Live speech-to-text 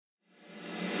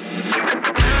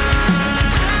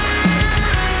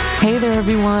Hey there,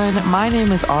 everyone. My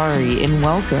name is Ari, and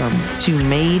welcome to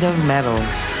Made of Metal,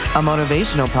 a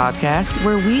motivational podcast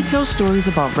where we tell stories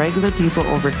about regular people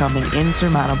overcoming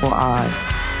insurmountable odds.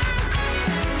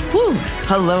 Woo!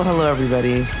 Hello,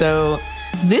 everybody. So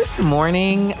this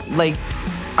morning,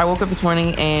 I woke up this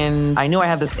morning and I knew I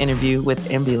had this interview with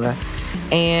Ambila,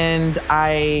 and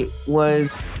I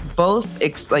was both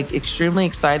extremely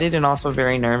excited and also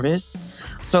very nervous.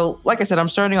 So, like I said, I'm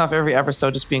starting off every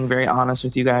episode just being very honest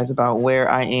with you guys about where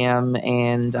I am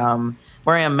and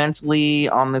where I am mentally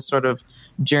on this sort of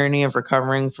journey of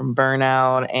recovering from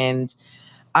burnout. And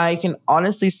I can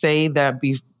honestly say that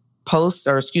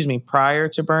prior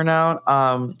to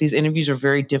burnout, these interviews are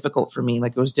very difficult for me.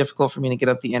 Like, it was difficult for me to get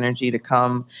up the energy to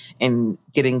come and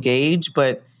get engaged.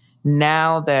 But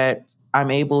now that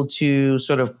I'm able to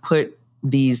sort of put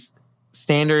these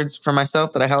standards for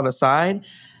myself that I held aside,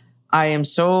 I am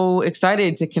so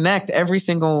excited to connect every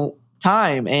single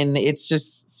time. And it's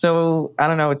just so, I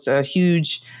don't know, it's a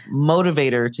huge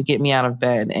motivator to get me out of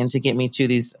bed and to get me to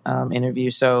these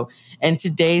interviews. So, and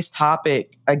today's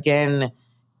topic, again,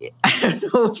 I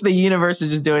don't know if the universe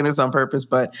is just doing this on purpose,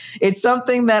 but it's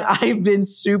something that I've been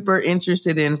super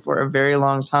interested in for a very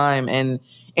long time. And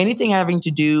anything having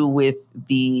to do with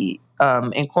the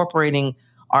incorporating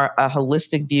a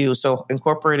holistic view. So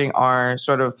incorporating our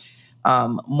sort of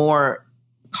more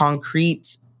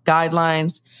concrete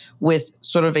guidelines with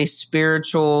sort of a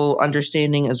spiritual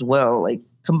understanding as well, like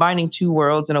combining two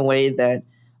worlds in a way that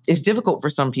is difficult for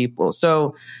some people.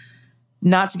 So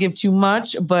not to give too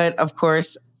much, but of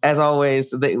course, as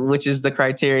always, which is the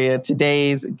criteria,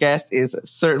 today's guest is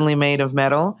certainly made of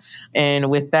metal.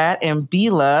 And with that,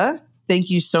 Ambila,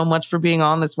 thank you so much for being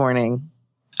on this morning.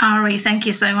 Ari, thank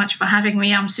you so much for having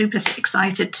me. I'm super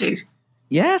excited too.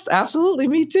 Yes, absolutely.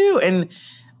 Me too. And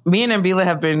me and Ambila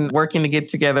have been working to get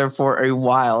together for a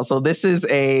while. So this is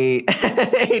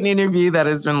an interview that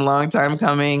has been a long time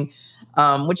coming,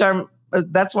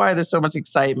 that's why there's so much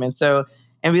excitement. So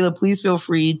Ambila, please feel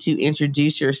free to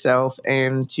introduce yourself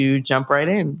and to jump right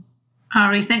in.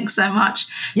 Ari, thanks so much.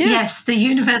 Yes, the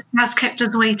universe has kept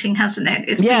us waiting, hasn't it?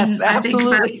 It's been,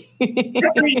 absolutely. We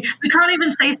can't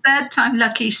even say third time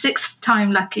lucky, sixth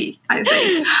time lucky, I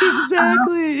think.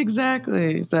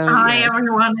 Exactly. So, hi,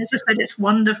 everyone. As I said, it's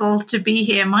wonderful to be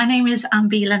here. My name is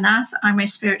Ambila Nath. I'm a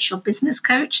spiritual business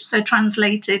coach. So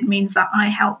translated means that I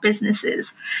help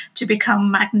businesses to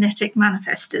become magnetic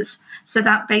manifestors. So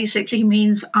that basically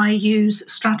means I use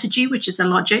strategy, which is a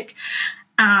logic,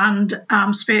 and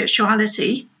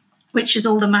spirituality, which is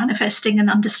all the manifesting and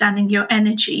understanding your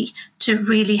energy to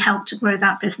really help to grow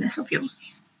that business of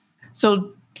yours.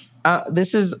 So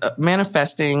this is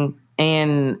manifesting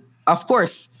and, of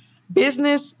course,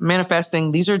 business,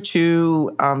 manifesting. These are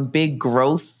two big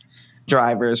growth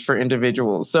drivers for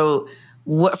individuals. So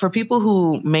for people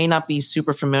who may not be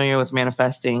super familiar with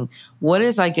manifesting, what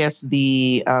is, I guess,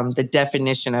 the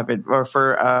definition of it? Or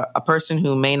for a person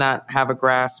who may not have a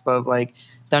grasp of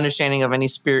the understanding of any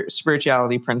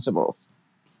spirituality principles?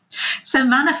 So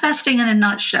manifesting in a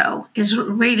nutshell is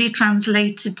really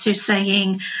translated to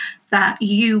saying that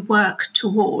you work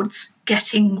towards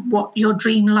getting what your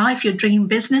dream life, your dream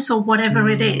business, or whatever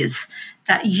it is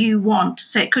that you want.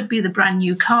 So it could be the brand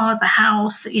new car, the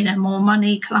house, more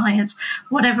money, clients,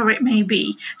 whatever it may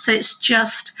be. So it's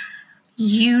just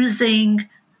using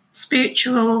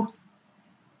spiritual,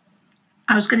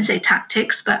 I was going to say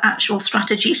tactics, but actual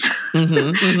strategies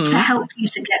to help you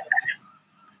to get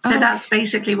there. So that's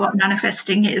basically what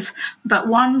manifesting is. But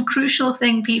one crucial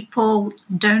thing people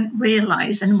don't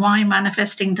realize and why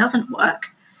manifesting doesn't work,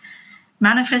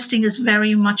 manifesting is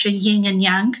very much a yin and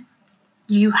yang.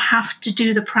 You have to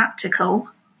do the practical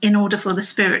in order for the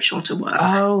spiritual to work.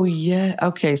 Oh, yeah.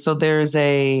 Okay. So there's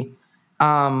a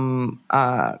so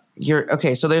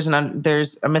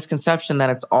there's a misconception that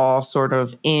it's all sort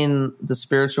of in the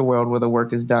spiritual world where the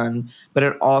work is done, but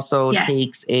it also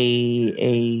takes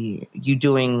you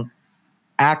doing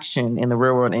action in the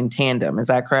real world in tandem. Is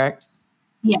that correct?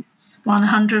 Yes,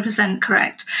 100%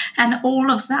 correct. And all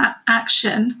of that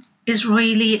action is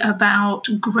really about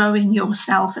growing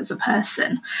yourself as a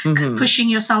person, pushing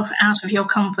yourself out of your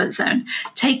comfort zone,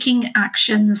 taking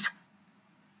actions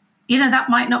that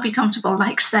might not be comfortable,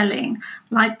 like selling,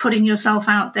 like putting yourself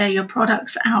out there, your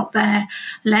products out there,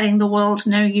 letting the world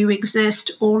know you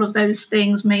exist. All of those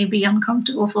things may be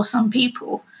uncomfortable for some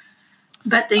people,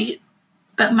 but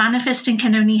manifesting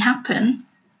can only happen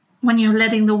when you're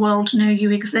letting the world know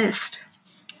you exist.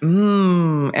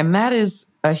 And that's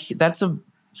a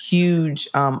huge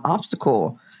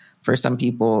obstacle for some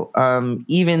people,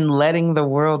 even letting the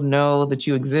world know that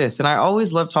you exist. And I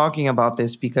always love talking about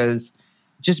this because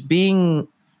just being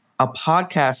a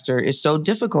podcaster is so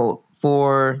difficult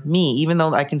for me, even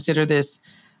though I consider this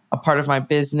a part of my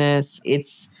business.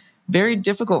 It's very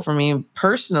difficult for me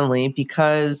personally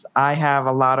because I have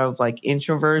a lot of like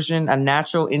introversion, a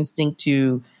natural instinct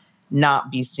to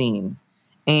not be seen.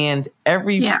 And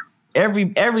every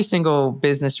single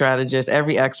business strategist,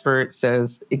 every expert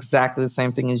says exactly the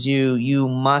same thing as you. You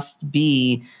must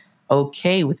be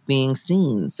okay with being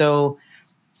seen. So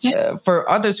for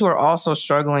others who are also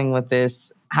struggling with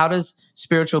this, how does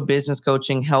spiritual business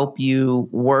coaching help you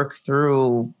work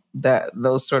through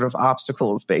those sort of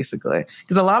obstacles, basically?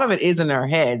 Because a lot of it is in our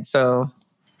head. So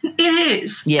it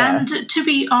is. Yeah. And to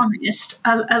be honest,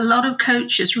 a lot of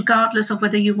coaches, regardless of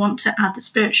whether you want to add the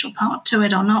spiritual part to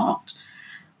it or not,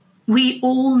 we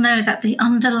all know that the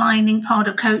underlining part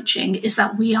of coaching is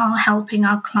that we are helping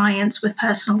our clients with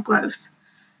personal growth.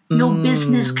 Your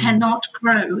business cannot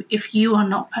grow if you are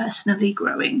not personally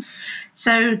growing.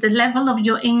 So the level of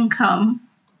your income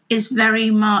is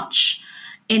very much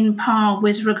in par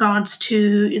with regards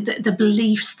to the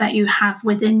beliefs that you have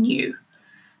within you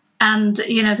and,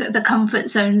 the comfort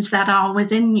zones that are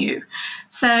within you.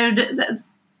 So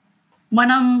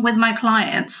when I'm with my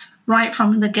clients, right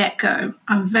from the get-go,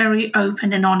 I'm very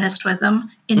open and honest with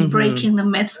them in breaking the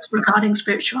myths regarding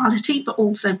spirituality, but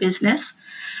also business.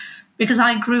 Because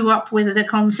I grew up with the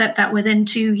concept that within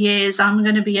 2 years, I'm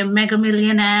going to be a mega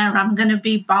millionaire. I'm going to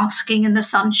be basking in the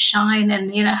sunshine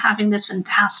and, having this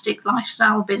fantastic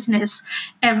lifestyle, business,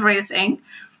 everything.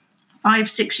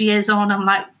 5-6 years on, I'm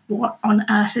like, what on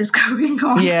earth is going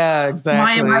on? Yeah, exactly.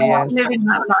 Why am I not living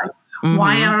that life?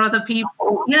 Why are other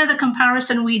people, the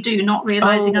comparison we do, not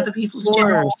realizing other people's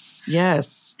journey.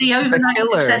 Yes. The overnight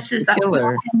successes that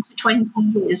were 10 to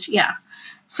 20 years. Yeah.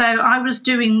 So I was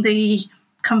doing the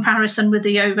comparison with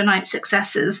the overnight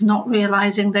successes, not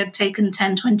realizing they'd taken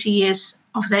 10, 20 years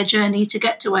of their journey to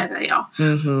get to where they are.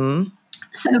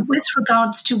 So with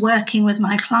regards to working with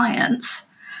my clients,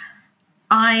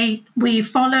 we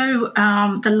follow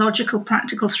the logical,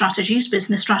 practical strategies,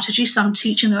 business strategies. So I'm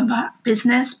teaching them about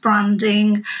business,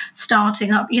 branding,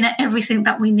 starting up, everything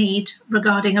that we need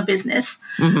regarding a business.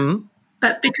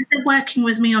 But because they're working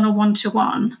with me on a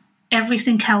one-to-one,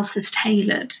 everything else is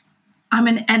tailored. I'm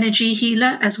an energy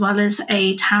healer as well as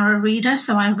a tarot reader.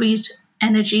 So I read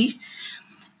energy.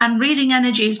 And reading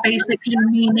energy is basically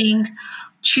meaning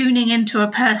tuning into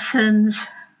a person's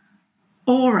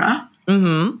aura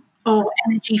or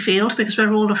energy field, because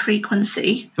we're all a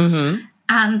frequency.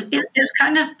 And it's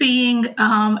kind of being,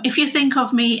 if you think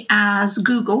of me as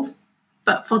Google,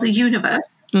 but for the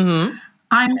universe,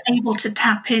 I'm able to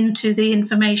tap into the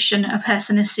information a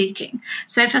person is seeking.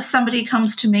 So if somebody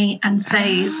comes to me and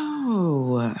says,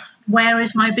 where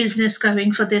is my business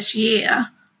going for this year?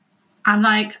 I'm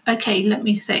like, okay, let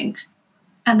me think.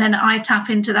 And then I tap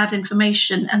into that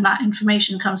information and that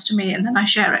information comes to me and then I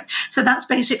share it. So that's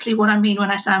basically what I mean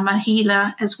when I say I'm a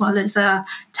healer as well as a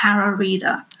tarot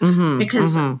reader.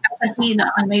 Because as a healer,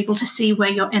 I'm able to see where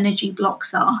your energy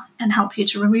blocks are and help you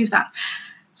to remove that.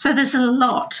 So there's a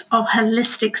lot of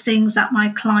holistic things that my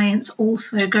clients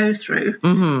also go through.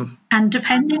 And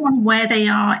depending on where they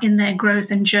are in their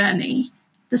growth and journey,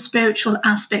 the spiritual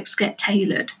aspects get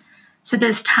tailored. So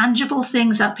there's tangible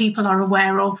things that people are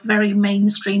aware of, very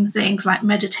mainstream things like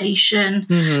meditation,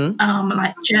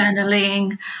 like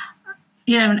journaling,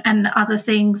 and other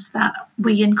things that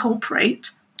we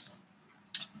incorporate.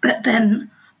 But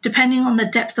then depending on the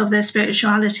depth of their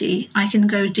spirituality, I can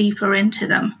go deeper into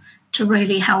them to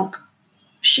really help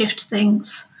shift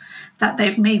things that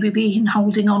they've maybe been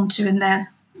holding on to in their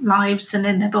lives and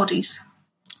in their bodies.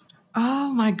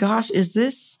 Oh my gosh,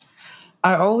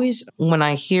 I always, when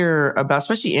I hear about,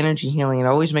 especially energy healing, it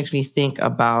always makes me think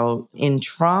about in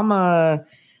trauma,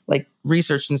 like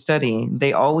research and study,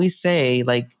 they always say,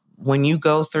 like, when you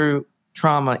go through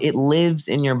trauma, it lives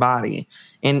in your body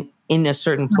and in a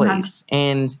certain place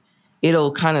and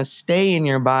it'll kind of stay in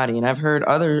your body. And I've heard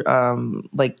other,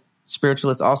 like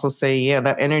spiritualists also say,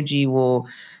 that energy will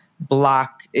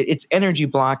block, it's energy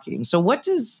blocking. So what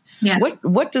does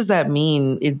that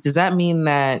mean? Does that mean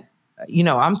that,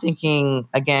 I'm thinking,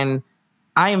 again,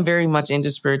 I am very much into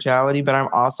spirituality, but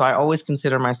I always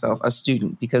consider myself a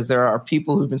student because there are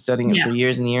people who've been studying it for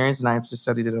years and years, and I've just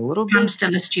studied it a little bit. I'm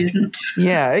still a student.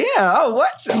 Yeah. Oh,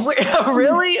 what?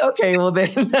 Really? Okay, well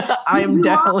then I'm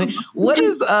definitely, what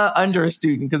is under a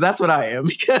student? Because that's what I am.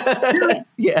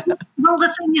 Because, Well,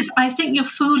 the thing is, I think you're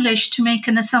foolish to make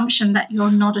an assumption that you're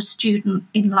not a student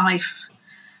in life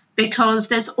because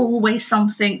there's always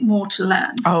something more to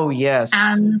learn. Oh, yes.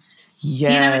 And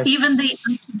even the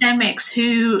academics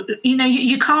who,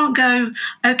 you can't go,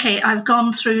 okay, I've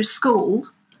gone through school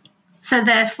So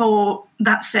therefore,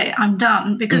 that's it, I'm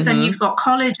done. Because then you've got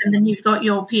college and then you've got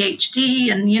your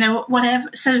PhD and, whatever.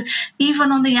 So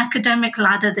even on the academic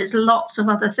ladder, there's lots of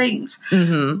other things.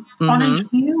 On a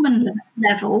human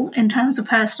level, in terms of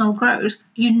personal growth,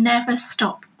 you never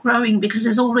stop growing because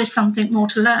there's always something more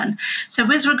to learn. So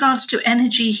with regards to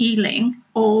energy healing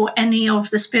or any of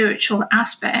the spiritual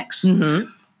aspects,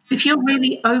 if you're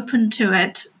really open to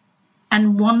it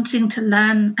and wanting to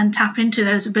learn and tap into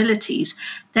those abilities,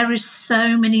 there is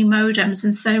so many modems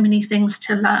and so many things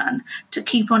to learn to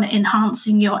keep on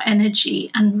enhancing your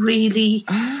energy and really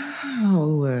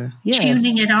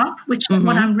tuning it up, which is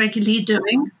what I'm regularly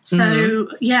doing. So,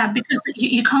 because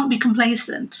you can't be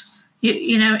complacent,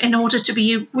 in order to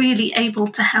be really able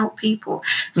to help people.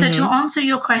 So to answer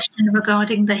your question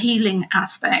regarding the healing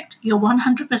aspect, you're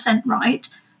 100% right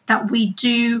that we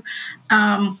do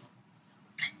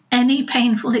any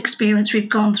painful experience we've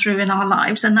gone through in our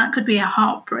lives, and that could be a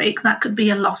heartbreak, that could be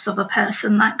a loss of a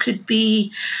person, that could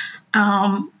be,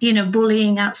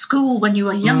 bullying at school when you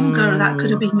were younger, that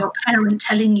could have been your parent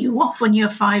telling you off when you're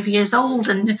 5 years old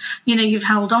and, you've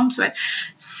held on to it.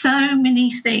 So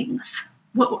many things.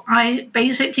 Well, I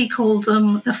basically call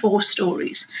them the 4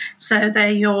 stories. So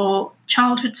they're your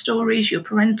childhood stories, your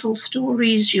parental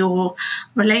stories, your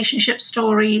relationship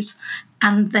stories,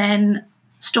 and then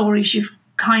stories you've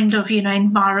kind of,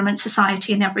 environment,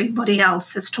 society, and everybody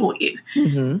else has taught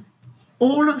you.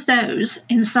 All of those,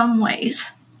 in some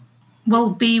ways,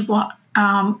 will be what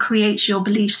creates your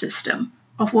belief system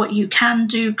of what you can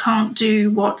do, can't do,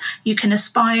 what you can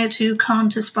aspire to,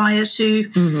 can't aspire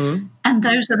to. And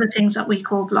those are the things that we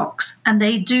call blocks. And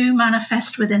they do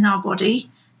manifest within our body,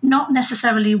 not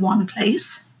necessarily one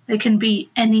place. They can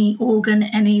be any organ,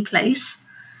 any place.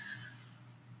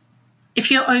 If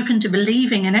you're open to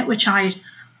believing in it, which I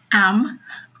am,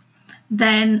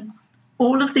 then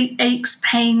all of the aches,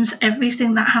 pains,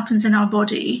 everything that happens in our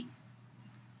body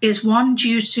is one,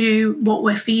 due to what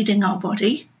we're feeding our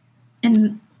body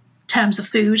in terms of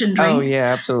food and drink. Oh,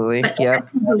 yeah, absolutely. But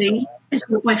secondly, is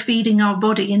what we're feeding our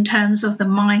body in terms of the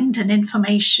mind and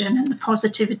information and the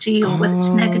positivity, or whether it's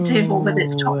negative or whether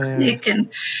it's toxic. And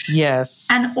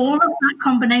all of that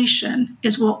combination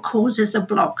is what causes the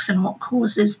blocks and what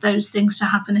causes those things to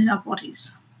happen in our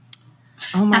bodies.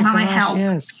 Oh my gosh, I help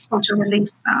people to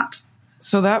release that.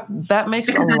 So that makes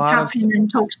a lot of sense.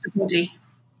 And talks to the body.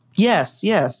 Yes.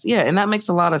 Yeah. And that makes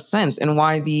a lot of sense. And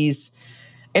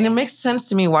and it makes sense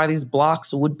to me why these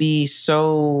blocks would be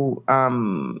so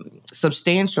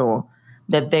substantial,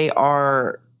 that they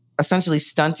are essentially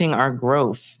stunting our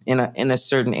growth in a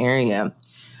certain area.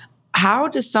 How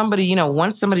does somebody,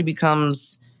 once somebody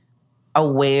becomes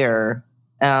aware,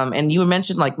 and you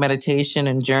mentioned like meditation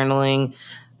and journaling,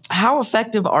 how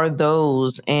effective are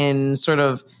those in sort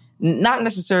of not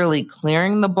necessarily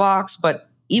clearing the blocks, but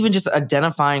even just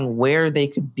identifying where they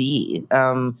could be?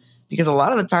 Because a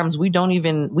lot of the times we've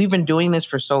been doing this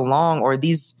for so long, or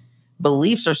these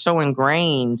beliefs are so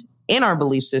ingrained in our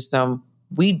belief system,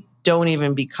 we don't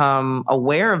even become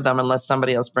aware of them unless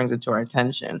somebody else brings it to our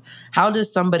attention. How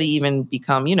does somebody even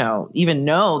become, even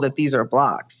know that these are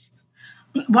blocks?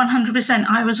 100%.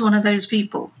 I was one of those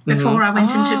people before I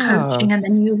went into coaching, and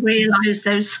then you realize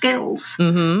those skills.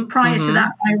 Prior to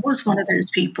that, I was one of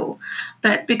those people.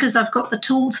 But because I've got the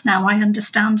tools now, I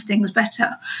understand things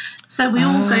better. So we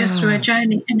all go through a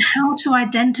journey, and how to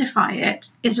identify it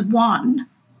is one,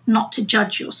 not to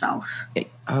judge yourself.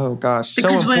 Oh gosh,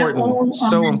 because so important.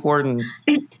 So important.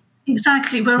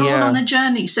 Exactly. We're all on a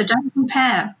journey. So don't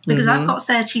compare, because I've got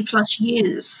 30 plus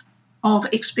years of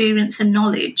experience and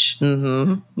knowledge.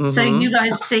 So you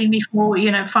guys see me for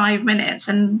 5 minutes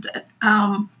and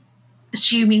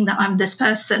assuming that I'm this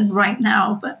person right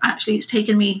now, but actually it's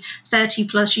taken me 30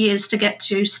 plus years to get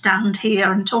to stand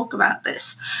here and talk about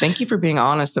this. Thank you for being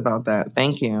honest about that.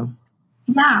 Thank you.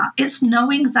 Yeah, it's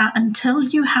knowing that until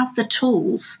you have the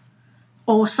tools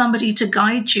or somebody to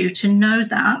guide you to know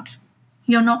that,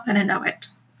 you're not going to know it.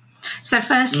 So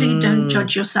firstly, don't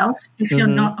judge yourself if you're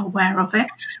not aware of it.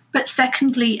 But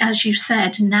secondly, as you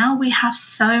said, now we have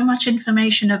so much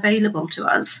information available to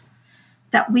us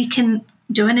that we can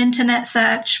do an internet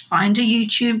search, find a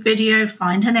YouTube video,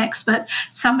 find an expert,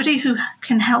 somebody who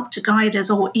can help to guide us,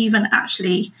 or even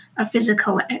actually a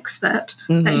physical expert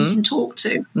that you can talk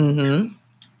to.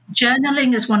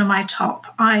 Journaling is one of my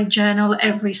top. I journal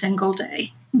every single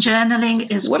day.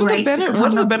 Journaling is great.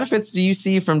 What are the benefits do you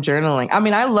see from journaling? I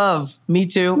mean, me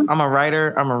too. I'm a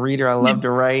writer. I'm a reader. I love to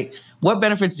write. What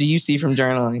benefits do you see from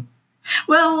journaling?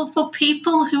 Well, for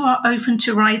people who are open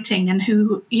to writing and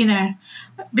who,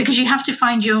 because you have to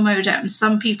find your modem.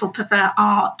 Some people prefer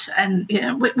art, and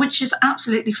which is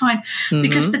absolutely fine.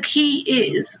 Because the key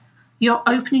is you're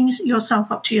opening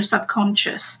yourself up to your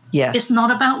subconscious. Yes. It's not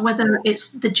about whether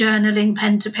it's the journaling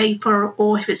pen to paper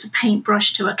or if it's a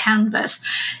paintbrush to a canvas.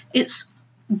 It's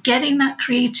getting that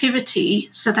creativity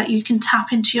so that you can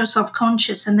tap into your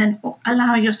subconscious and then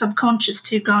allow your subconscious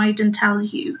to guide and tell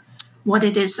you what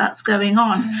it is that's going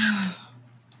on.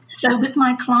 So with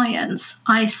my clients,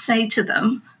 I say to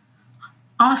them,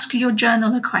 ask your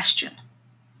journal a question.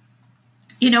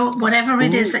 Whatever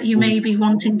it is that you may be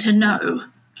wanting to know.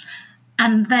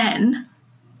 And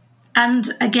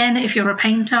again, if you're a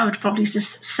painter, I would probably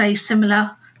just say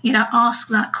similar, ask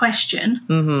that question.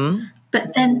 Mm-hmm.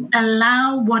 But then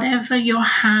allow whatever your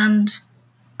hand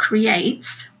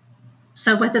creates,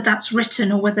 so whether that's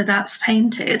written or whether that's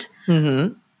painted,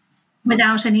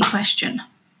 without any question.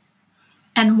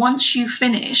 And once you've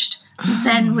finished,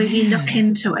 then really look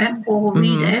into it or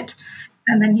read it,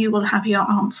 and then you will have your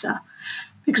answer.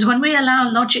 Because when we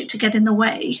allow logic to get in the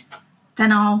way,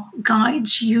 then our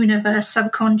guides, universe,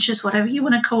 subconscious, whatever you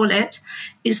want to call it,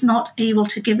 is not able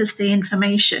to give us the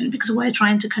information because we're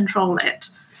trying to control it.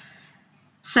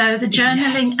 So the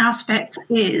journaling aspect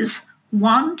is,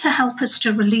 one, to help us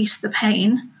to release the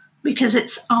pain, because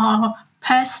it's our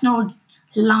personal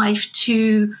life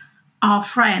to our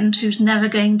friend who's never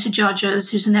going to judge us,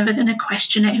 who's never going to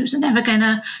question it, who's never going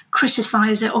to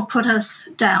criticize it or put us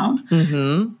down,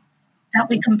 that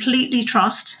we completely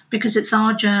trust because it's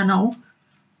our journal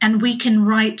and we can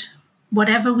write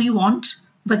whatever we want,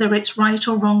 whether it's right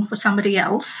or wrong for somebody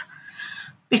else,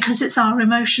 because it's our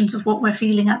emotions of what we're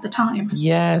feeling at the time.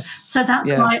 Yes. So that's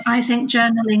why I think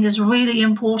journaling is really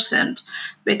important,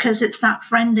 because it's that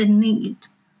friend in need,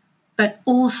 but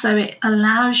also it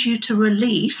allows you to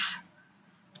release.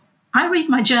 I read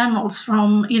my journals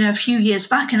from, a few years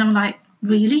back and I'm like,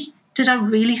 really? Did I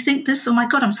really think this? Oh my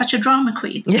God, I'm such a drama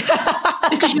queen.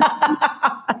 Because you're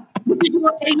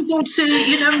able to,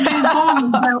 move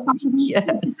on. Well, I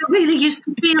really used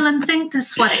to feel and think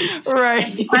this way.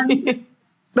 Right. And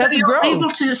that's so growth.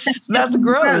 Able to that's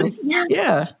growth.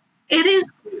 Yeah. It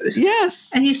is growth.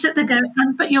 Yes. And you sit there going,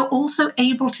 but you're also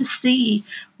able to see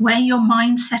where your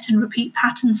mindset and repeat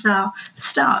patterns are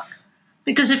stuck.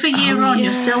 Because if a year on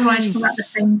you're still writing about the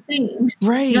same thing,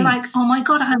 you're like, oh my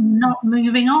God, I'm not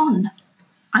moving on.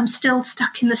 I'm still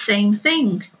stuck in the same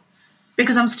thing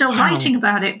because I'm still writing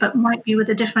about it, but might be with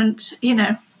a different,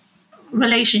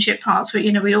 relationship parts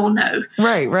where, we all know.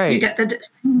 Right. You get the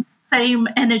same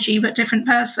energy, but different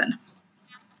person.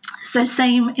 So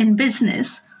same in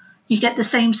business, you get the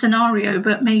same scenario,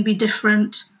 but maybe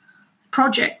different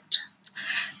project.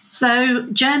 So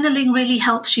journaling really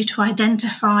helps you to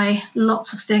identify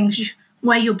lots of things,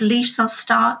 where your beliefs are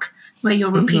stuck, where your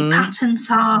repeat patterns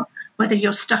are, whether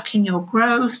you're stuck in your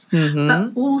growth,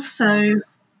 but also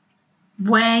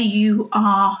where you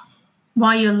are,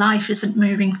 why your life isn't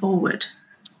moving forward.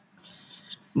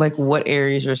 Like what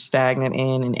areas you're stagnant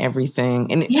in and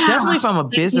everything. And definitely from a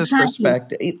business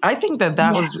perspective, I think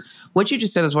that was what you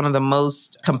just said is one of the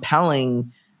most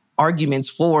compelling arguments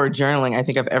for journaling I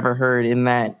think I've ever heard, in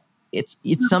that it's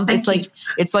something,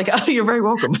 it's like, oh, you're very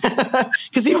welcome.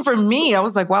 Because even for me, I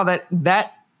was like, wow,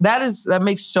 that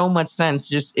makes so much sense.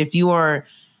 Just if you are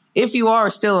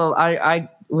still, I'm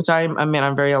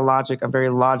very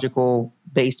logical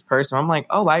based person. I'm like,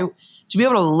 to be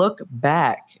able to look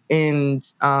back and,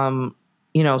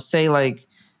 say like,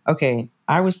 okay,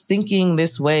 I was thinking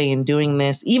this way and doing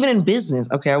this, even in business.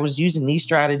 Okay, I was using these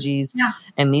strategies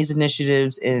and these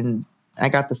initiatives, and I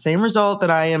got the same result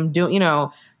that I am doing,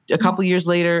 a couple years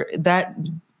later. That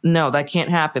can't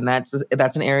happen. That's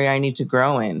an area I need to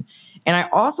grow in. And I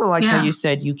also liked how you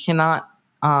said you cannot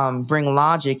bring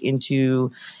logic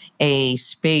into a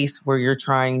space where you're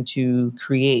trying to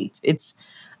create.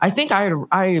 I think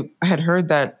I had heard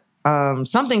that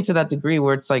something to that degree,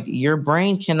 where it's like your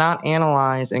brain cannot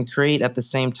analyze and create at the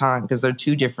same time because they're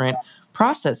two different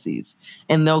processes,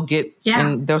 and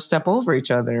they'll step over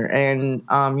each other, and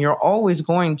you're always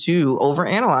going to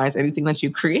overanalyze anything that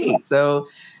you create. So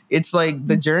it's like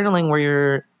the journaling where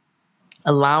you're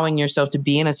allowing yourself to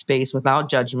be in a space without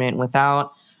judgment,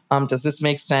 without does this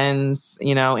make sense?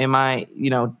 Am I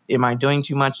doing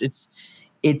too much?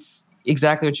 It's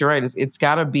exactly what you're right. It's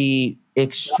got to be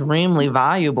extremely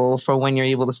valuable for when you're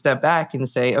able to step back and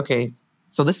say, okay,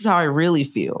 so this is how I really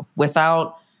feel,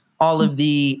 without all of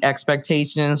the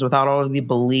expectations, without all of the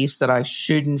beliefs that I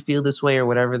shouldn't feel this way or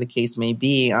whatever the case may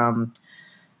be. I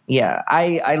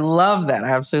love that. I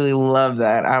absolutely love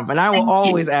that. And I will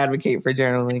always advocate for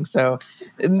journaling. So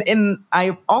And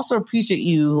I also appreciate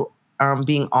you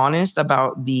being honest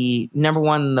about the number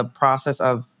one, the process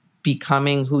of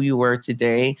becoming who you were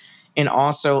today, and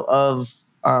also of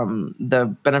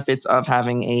the benefits of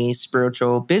having a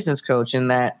spiritual business coach. And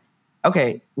that,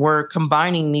 okay, we're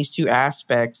combining these two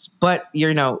aspects, but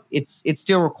it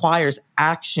still requires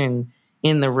action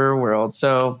in the real world.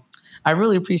 So I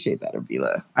really appreciate that,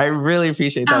 Ambila. I really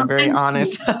appreciate that very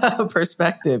honest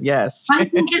perspective. Yes. I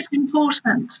think it's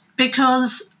important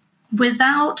because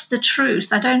without the truth,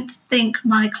 I don't think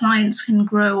my clients can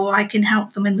grow or I can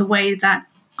help them in the way that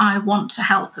I want to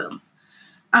help them.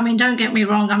 I mean, don't get me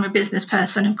wrong, I'm a business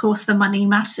person. Of course, the money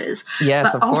matters.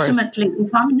 Yes, but ultimately,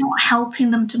 if I'm not helping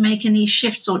them to make any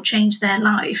shifts or change their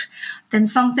life, then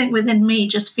something within me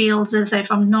just feels as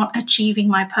if I'm not achieving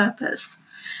my purpose.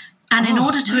 And in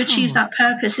order to achieve that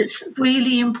purpose, it's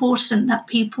really important that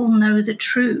people know the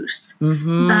truth,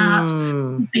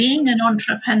 that being an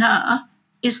entrepreneur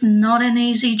is not an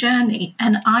easy journey.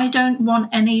 And I don't want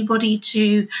anybody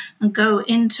to go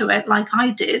into it like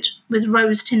I did with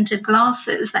rose-tinted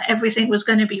glasses, that everything was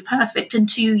going to be perfect. In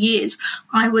 2 years,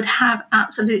 I would have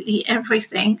absolutely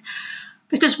everything.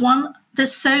 Because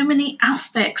there's so many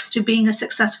aspects to being a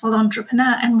successful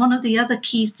entrepreneur. And one of the other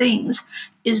key things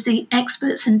is the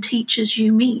experts and teachers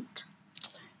you meet.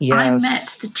 Yes. I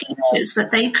met the teachers, but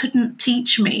they couldn't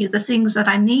teach me the things that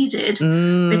I needed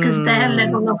because their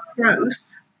level of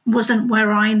growth wasn't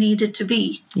where I needed to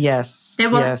be. Yes. They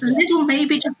were a little,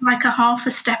 maybe just like a half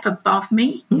a step above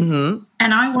me. And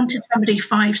I wanted somebody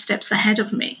 5 steps ahead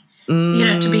of me,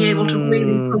 to be able to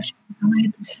really push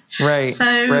behind me. Right. So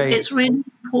it's really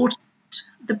important,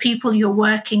 the people you're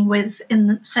working with in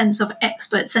the sense of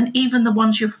experts, and even the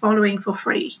ones you're following for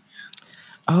free.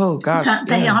 Oh, gosh. That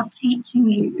they are teaching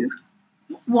you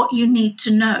what you need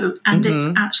to know, and it's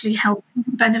actually helping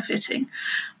and benefiting.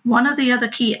 One of the other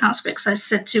key aspects I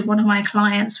said to one of my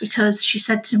clients, because she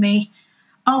said to me,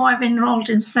 oh, I've enrolled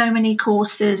in so many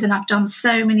courses and I've done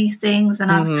so many things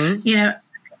and I've,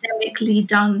 academically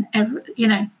done,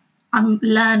 I'm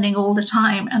learning all the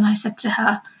time. And I said to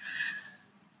her,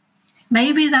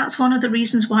 maybe that's one of the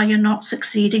reasons why you're not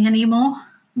succeeding anymore,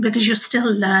 because you're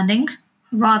still learning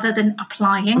rather than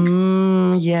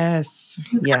applying. Yes.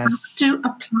 You have to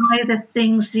apply the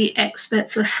things the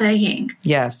experts are saying.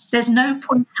 Yes. There's no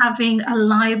point having a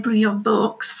library of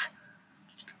books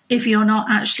if you're not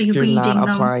actually reading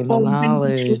them or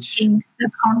really taking the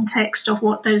context of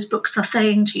what those books are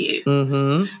saying to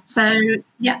you. So,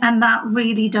 and that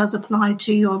really does apply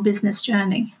to your business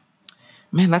journey.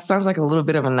 Man, that sounds like a little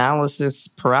bit of analysis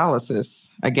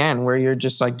paralysis again, where you're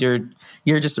just like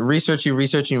you're just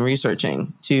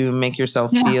researching to make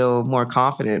yourself feel more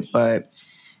confident. But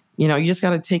you just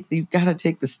got to take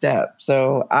the step.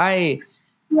 So I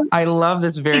love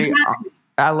this very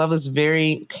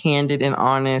candid and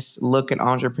honest look at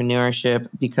entrepreneurship,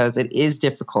 because it is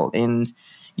difficult, and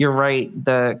you're right,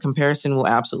 the comparison will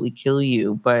absolutely kill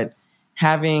you. But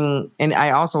and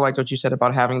I also liked what you said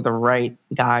about having the right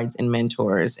guides and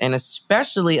mentors, and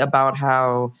especially about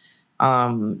how,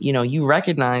 you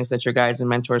recognize that your guides and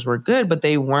mentors were good, but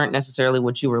they weren't necessarily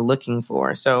what you were looking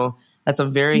for. So that's a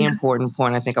very important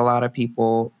point. I think a lot of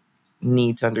people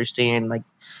need to understand, like,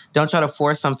 don't try to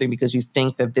force something because you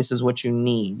think that this is what you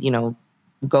need.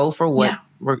 Go for what,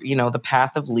 the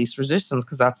path of least resistance,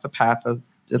 because that's the path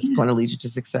that's going to lead you to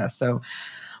success. So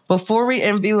before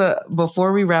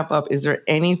we wrap up, is there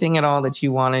anything at all that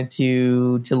you wanted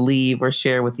to leave or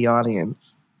share with the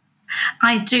audience?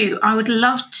 I do. I would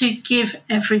love to give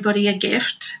everybody a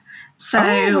gift. So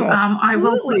I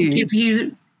will give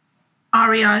you,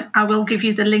 Ari, I will give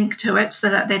you the link to it so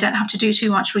that they don't have to do too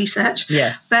much research.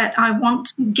 Yes. But I want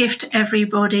to gift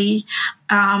everybody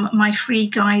my free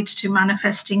guide to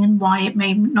manifesting and why it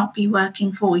may not be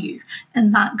working for you.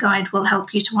 And that guide will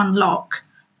help you to unlock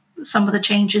some of the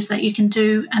changes that you can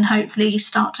do and hopefully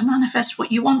start to manifest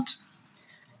what you want.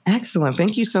 Excellent.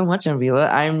 Thank you so much,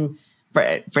 Ambila.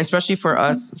 Especially for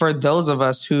us, for those of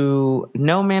us who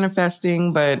know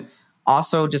manifesting, but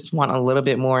also just want a little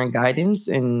bit more guidance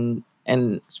and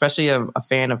especially a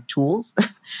fan of tools.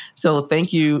 So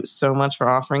thank you so much for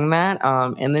offering that.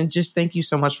 And then just thank you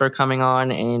so much for coming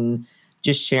on and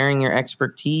just sharing your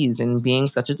expertise and being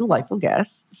such a delightful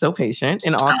guest, so patient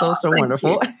and also so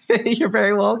wonderful. You're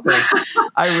very welcome.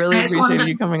 I really appreciated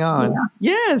you coming on. Yeah.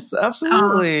 Yes,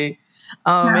 absolutely.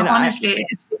 And honestly,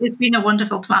 it's been it's been a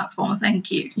wonderful platform.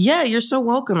 Thank you. Yeah, you're so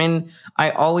welcome. And I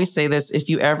always say this, if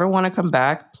you ever want to come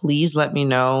back, please let me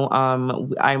know.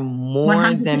 I'm more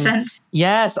 100%. than...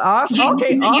 Yes, awesome.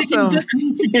 Okay, awesome. You can book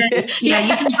me today. Yeah,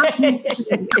 you can book me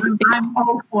today. I'm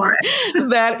all for it.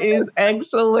 That is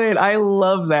excellent. I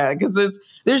love that because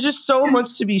there's just so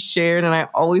much to be shared. And I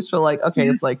always feel like, okay,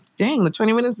 it's like, dang, the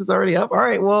 20 minutes is already up. All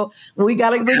right, well, we got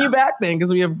to bring you back then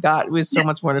because we have so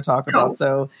much more to talk about.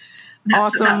 So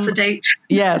awesome. That's a date.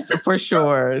 Yes, for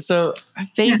sure. So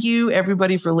thank you,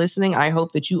 everybody, for listening. I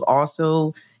hope that you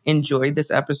also enjoyed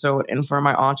this episode. And for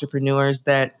my entrepreneurs,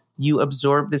 that you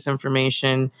absorb this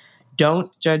information.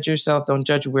 Don't judge yourself. Don't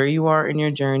judge where you are in your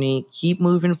journey. Keep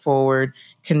moving forward.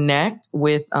 Connect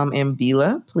with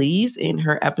Ambila, please, in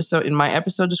my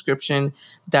episode description.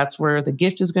 That's where the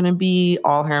gift is going to be,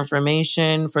 all her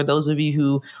information. For those of you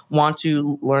who want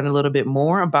to learn a little bit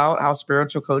more about how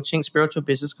spiritual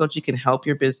business coaching can help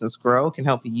your business grow, can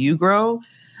help you grow.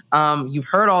 You've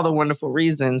heard all the wonderful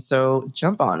reasons, so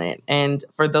jump on it. And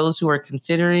for those who are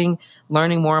considering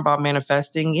learning more about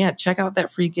manifesting, check out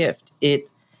that free gift.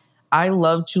 I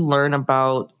love to learn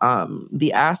about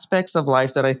the aspects of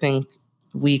life that I think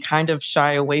we kind of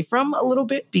shy away from a little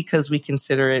bit because we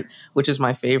consider it, which is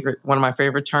one of my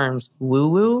favorite terms,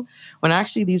 woo-woo, when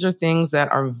actually these are things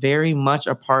that are very much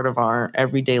a part of our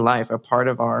everyday life, a part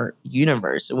of our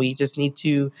universe. And we just need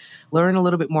to learn a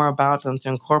little bit more about them to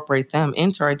incorporate them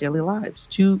into our daily lives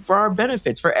for our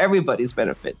benefits, for everybody's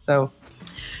benefit. So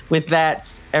with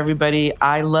that, everybody,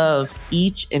 I love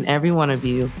each and every one of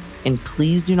you. And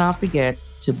please do not forget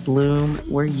to bloom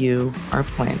where you are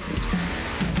planted.